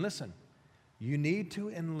vision, listen, you need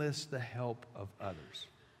to enlist the help of others.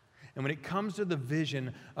 And when it comes to the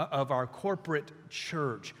vision of our corporate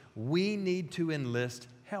church, we need to enlist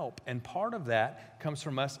help. And part of that comes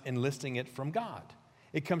from us enlisting it from God.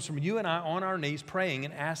 It comes from you and I on our knees praying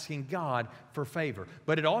and asking God for favor.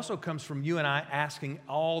 But it also comes from you and I asking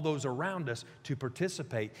all those around us to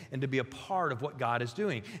participate and to be a part of what God is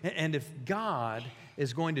doing. And if God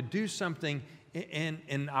is going to do something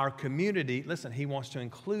in our community, listen, He wants to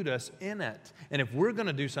include us in it. And if we're going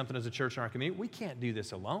to do something as a church in our community, we can't do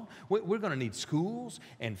this alone. We're going to need schools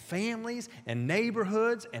and families and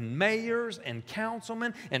neighborhoods and mayors and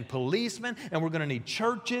councilmen and policemen, and we're going to need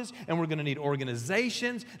churches, and we're going to need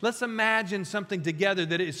organizations. Let's imagine something together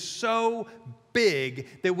that is so big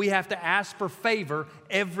that we have to ask for favor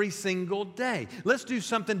every single day. Let's do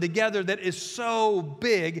something together that is so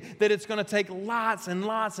big that it's going to take lots and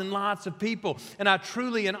lots and lots of people. And I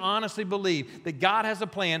truly and honestly believe that God has a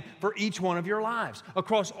plan for each one of your lives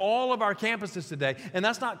across all of our campuses today. And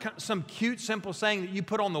that's not some cute, simple saying that you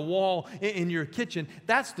put on the wall in your kitchen.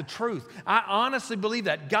 That's the truth. I honestly believe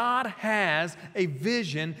that God has a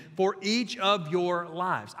vision for each of your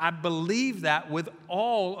lives. I believe that with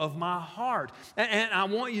all of my heart. And I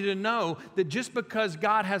want you to know that just because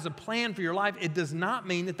God has a plan for your life, it does not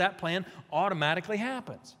mean that that plan automatically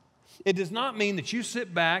happens. It does not mean that you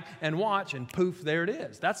sit back and watch and poof, there it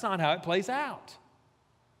is. That's not how it plays out.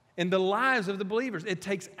 In the lives of the believers, it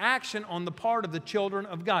takes action on the part of the children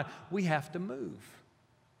of God. We have to move.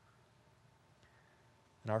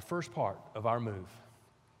 And our first part of our move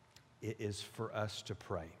is for us to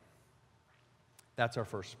pray. That's our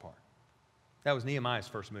first part. That was Nehemiah's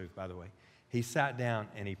first move, by the way. He sat down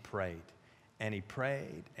and he prayed. And he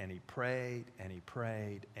prayed, and he prayed, and he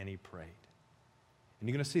prayed, and he prayed. And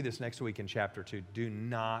you're going to see this next week in chapter 2. Do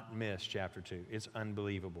not miss chapter 2. It's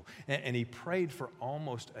unbelievable. And he prayed for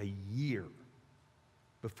almost a year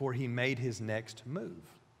before he made his next move.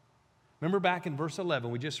 Remember back in verse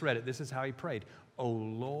 11, we just read it. This is how he prayed. "O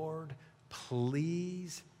Lord,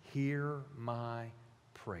 please hear my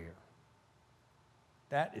prayer."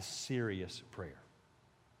 That is serious prayer.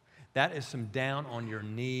 That is some down on your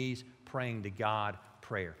knees praying to God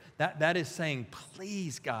prayer. That is saying,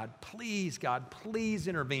 please God, please God, please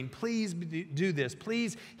intervene. Please do this.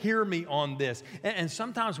 Please hear me on this. And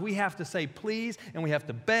sometimes we have to say please, and we have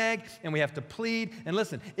to beg, and we have to plead. And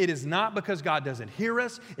listen, it is not because God doesn't hear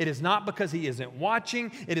us. It is not because He isn't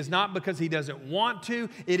watching. It is not because He doesn't want to.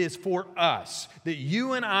 It is for us that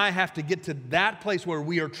you and I have to get to that place where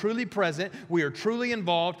we are truly present, we are truly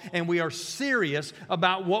involved, and we are serious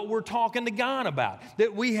about what we're talking to God about.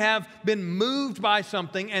 That we have been moved by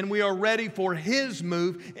something, and we are ready for His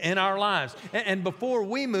move in our lives. And before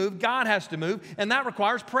we move, God has to move, and that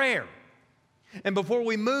requires prayer. And before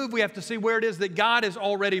we move, we have to see where it is that God is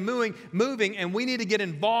already moving, and we need to get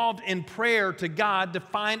involved in prayer to God to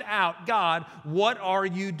find out, God, what are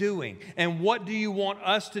you doing? And what do you want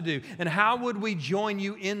us to do? And how would we join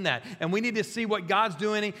you in that? And we need to see what God's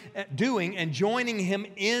doing and joining Him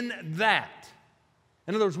in that.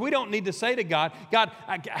 In other words, we don't need to say to God, God,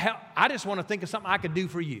 I just want to think of something I could do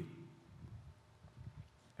for you.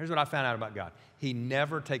 Here's what I found out about God. He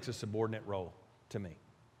never takes a subordinate role to me.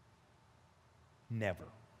 Never.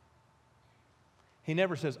 He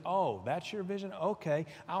never says, oh, that's your vision? Okay,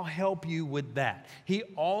 I'll help you with that. He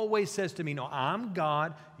always says to me, no, I'm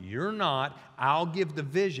God, you're not. I'll give the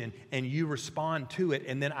vision and you respond to it,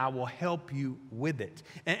 and then I will help you with it.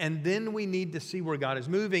 And then we need to see where God is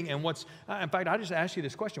moving. And in fact, I just asked you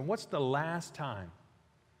this question. What's the last time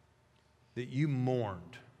that you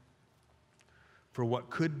mourned for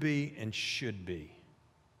what could be and should be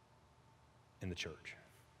in the church?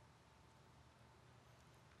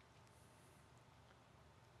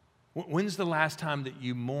 When's the last time that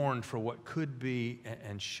you mourned for what could be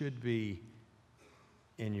and should be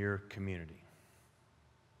in your community?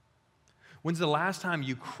 When's the last time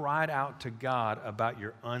you cried out to God about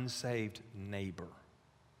your unsaved neighbor?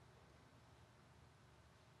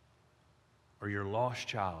 Or your lost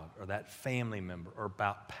child, or that family member, or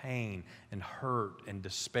about pain and hurt and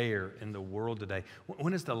despair in the world today?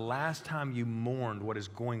 When is the last time you mourned what is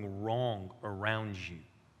going wrong around you?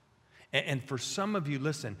 And for some of you,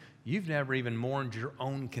 listen, you've never even mourned your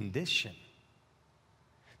own condition.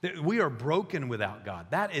 We are broken without God.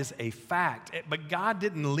 That is a fact. But God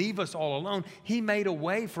didn't leave us all alone. He made a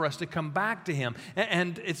way for us to come back to Him.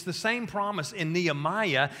 And it's the same promise in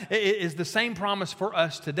Nehemiah. It is the same promise for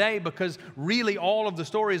us today, because really all of the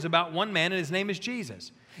story is about one man, and His name is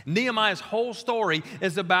Jesus. Nehemiah's whole story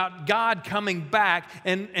is about God coming back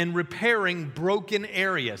and repairing broken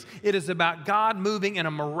areas. It is about God moving in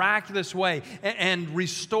a miraculous way and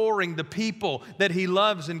restoring the people that he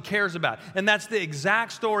loves and cares about. And that's the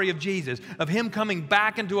exact story of Jesus, of him coming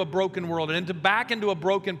back into a broken world and back into a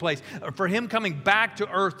broken place, for him coming back to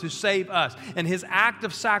earth to save us. And his act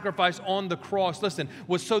of sacrifice on the cross, listen,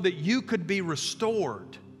 was so that you could be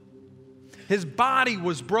restored. His body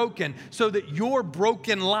was broken so that your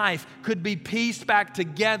broken life could be pieced back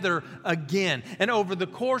together again. And over the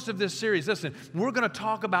course of this series, listen, we're going to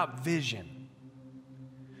talk about vision.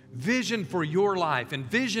 Vision for your life and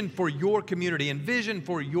vision for your community and vision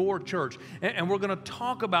for your church. And we're going to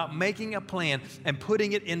talk about making a plan and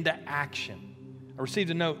putting it into action. I received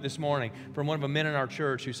a note this morning from one of the men in our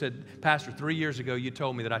church who said, Pastor, 3 years ago you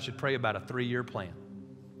told me that I should pray about a 3-year plan.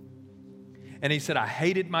 And he said, I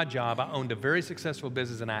hated my job. I owned a very successful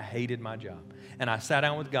business and I hated my job. And I sat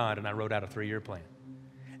down with God and I wrote out a 3-year plan.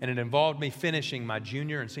 And it involved me finishing my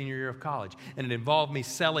junior and senior year of college. And it involved me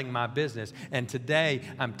selling my business. And today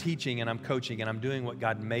I'm teaching and I'm coaching and I'm doing what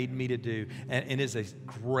God made me to do. And it is a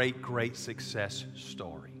great, great success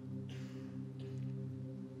story.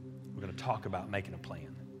 We're going to talk about making a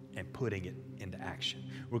plan and putting it into action.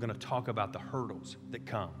 We're going to talk about the hurdles that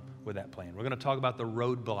come with that plan. We're going to talk about the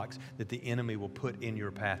roadblocks that the enemy will put in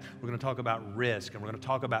your path. We're going to talk about risk, and we're going to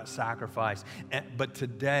talk about sacrifice. But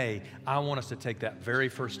today, I want us to take that very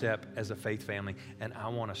first step as a faith family, and I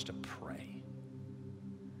want us to pray.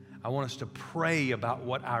 I want us to pray about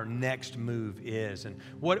what our next move is, and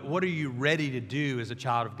what are you ready to do as a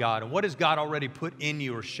child of God, and what has God already put in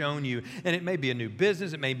you or shown you. And it may be a new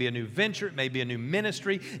business, it may be a new venture, it may be a new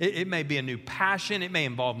ministry, it may be a new passion, it may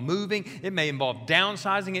involve moving, it may involve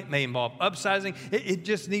downsizing, it may involve upsizing. It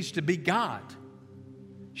just needs to be God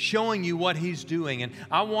showing you what he's doing. And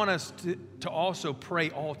I want us to also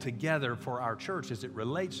pray all together for our church as it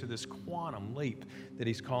relates to this quantum leap that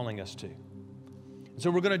he's calling us to. So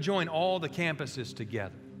we're going to join all the campuses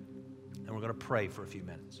together, and we're going to pray for a few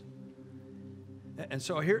minutes. And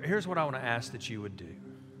so here's what I want to ask that you would do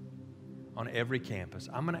on every campus.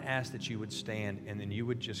 I'm going to ask that you would stand, and then you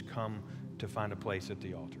would just come to find a place at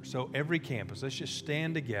the altar. So every campus, let's just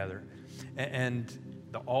stand together, and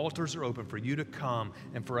the altars are open for you to come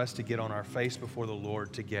and for us to get on our face before the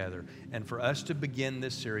Lord together and for us to begin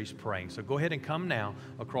this series praying. So go ahead and come now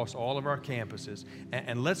across all of our campuses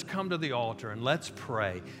and let's come to the altar and let's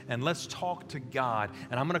pray and let's talk to God.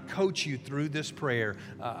 And I'm going to coach you through this prayer.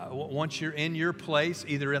 Once you're in your place,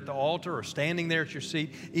 either at the altar or standing there at your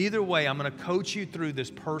seat, either way, I'm going to coach you through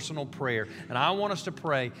this personal prayer. And I want us to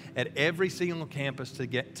pray at every single campus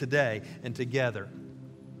today and together.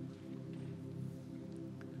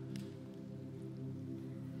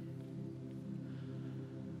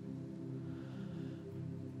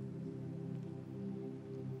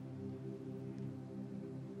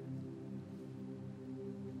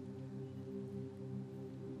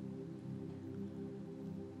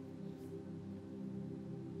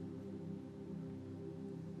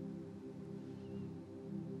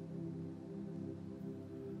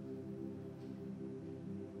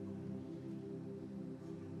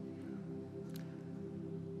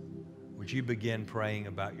 Would you begin praying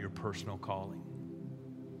about your personal calling?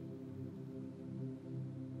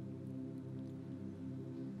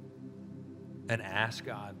 And ask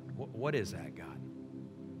God, what is that, God?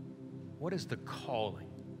 What is the calling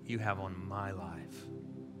you have on my life?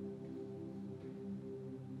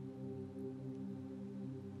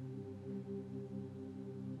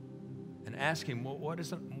 And ask him, what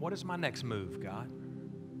is my next move, God?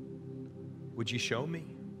 Would you show me?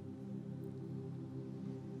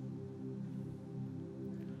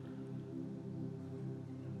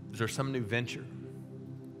 Is there some new venture,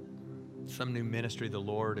 some new ministry the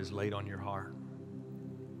Lord has laid on your heart?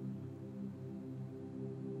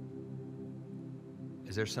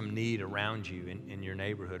 Is there some need around you in your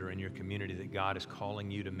neighborhood or in your community that God is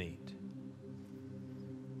calling you to meet?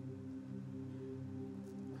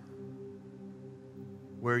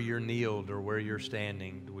 Where you're kneeled or where you're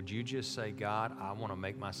standing, would you just say, God, I want to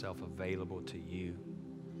make myself available to you.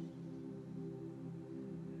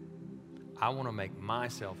 I want to make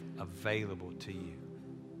myself available to you,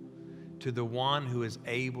 to the one who is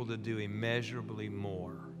able to do immeasurably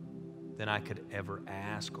more than I could ever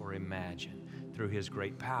ask or imagine through his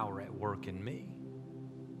great power at work in me.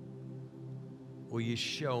 Will you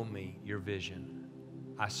show me your vision?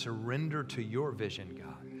 I surrender to your vision,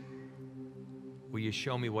 God. Will you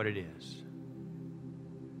show me what it is?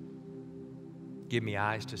 Give me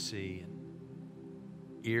eyes to see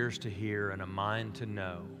and ears to hear and a mind to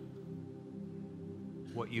know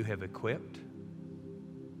what you have equipped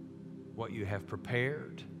what you have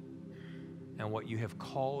prepared, and what you have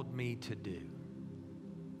called me to do.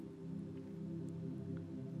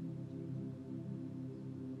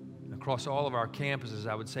 Across all of our campuses,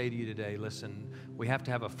 I would say to you today, listen, we have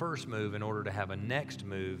to have a first move in order to have a next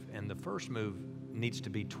move, and the first move needs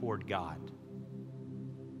to be toward God.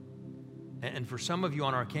 And for some of you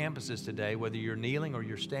on our campuses today, whether you're kneeling or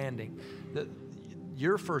you're standing,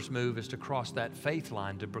 your first move is to cross that faith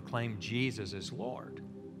line to proclaim Jesus as Lord.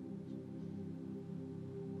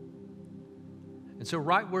 And so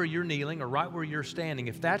right where you're kneeling or right where you're standing,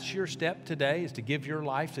 if that's your step today, is to give your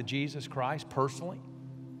life to Jesus Christ personally,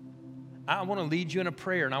 I want to lead you in a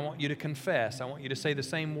prayer, and I want you to confess. I want you to say the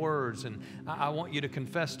same words, and I want you to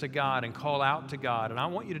confess to God and call out to God, and I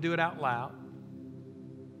want you to do it out loud.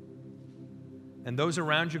 And those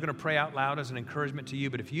around you are going to pray out loud as an encouragement to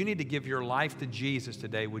you. But if you need to give your life to Jesus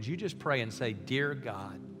today, would you just pray and say, Dear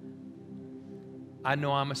God, I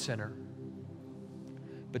know I'm a sinner,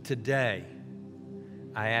 but today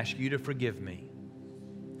I ask you to forgive me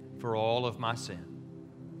for all of my sin.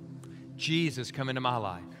 Jesus, come into my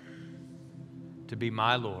life to be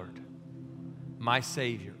my Lord, my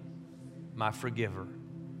Savior, my forgiver.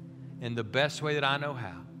 In the best way that I know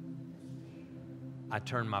how, I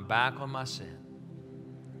turn my back on my sin,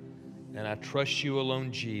 and I trust you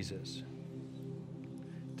alone, Jesus,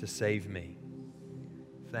 to save me.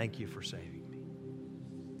 Thank you for saving me.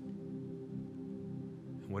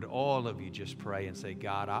 And would all of you just pray and say,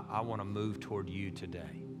 God, I want to move toward you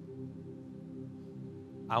today.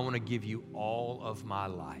 I want to give you all of my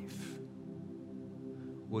life.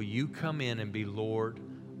 Will you come in and be Lord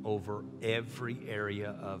over every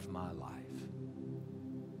area of my life?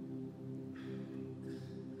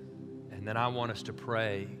 And then I want us to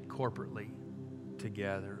pray corporately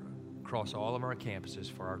together across all of our campuses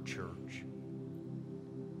for our church.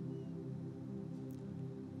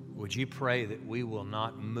 Would you pray that we will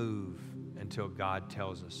not move until God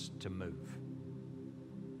tells us to move?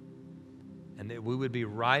 And that we would be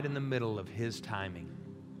right in the middle of His timing.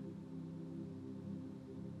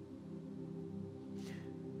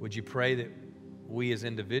 Would you pray that we as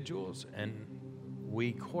individuals and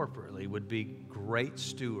we corporately would be great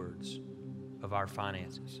stewards of our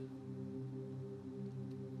finances?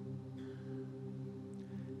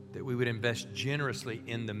 That we would invest generously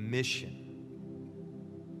in the mission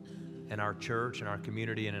in our church, in our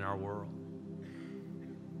community, and in our world.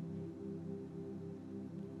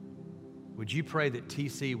 Would you pray that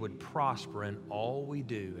TC would prosper in all we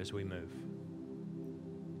do as we move?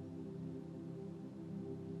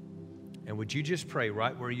 And would you just pray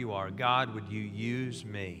right where you are, God, would you use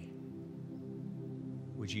me?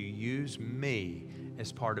 Would you use me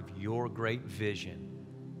as part of your great vision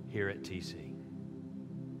here at TC?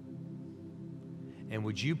 And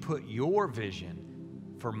would you put your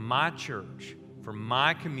vision for my church, for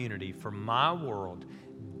my community, for my world,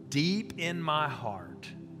 deep in my heart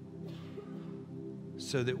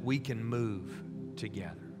so that we can move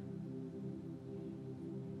together?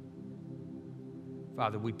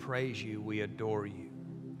 Father, we praise you, we adore you.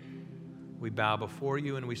 We bow before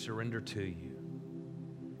you and we surrender to you.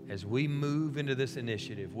 As we move into this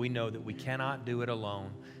initiative, we know that we cannot do it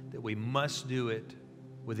alone, that we must do it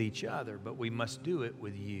with each other, but we must do it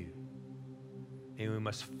with you. And we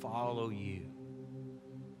must follow you.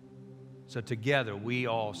 So together, we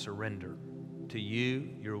all surrender to you,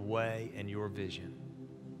 your way, and your vision.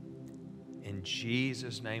 In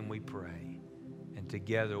Jesus' name we pray. And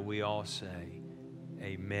together we all say,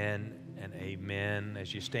 amen and amen.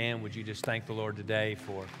 As you stand, would you just thank the Lord today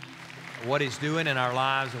for what He's doing in our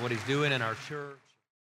lives and what He's doing in our church?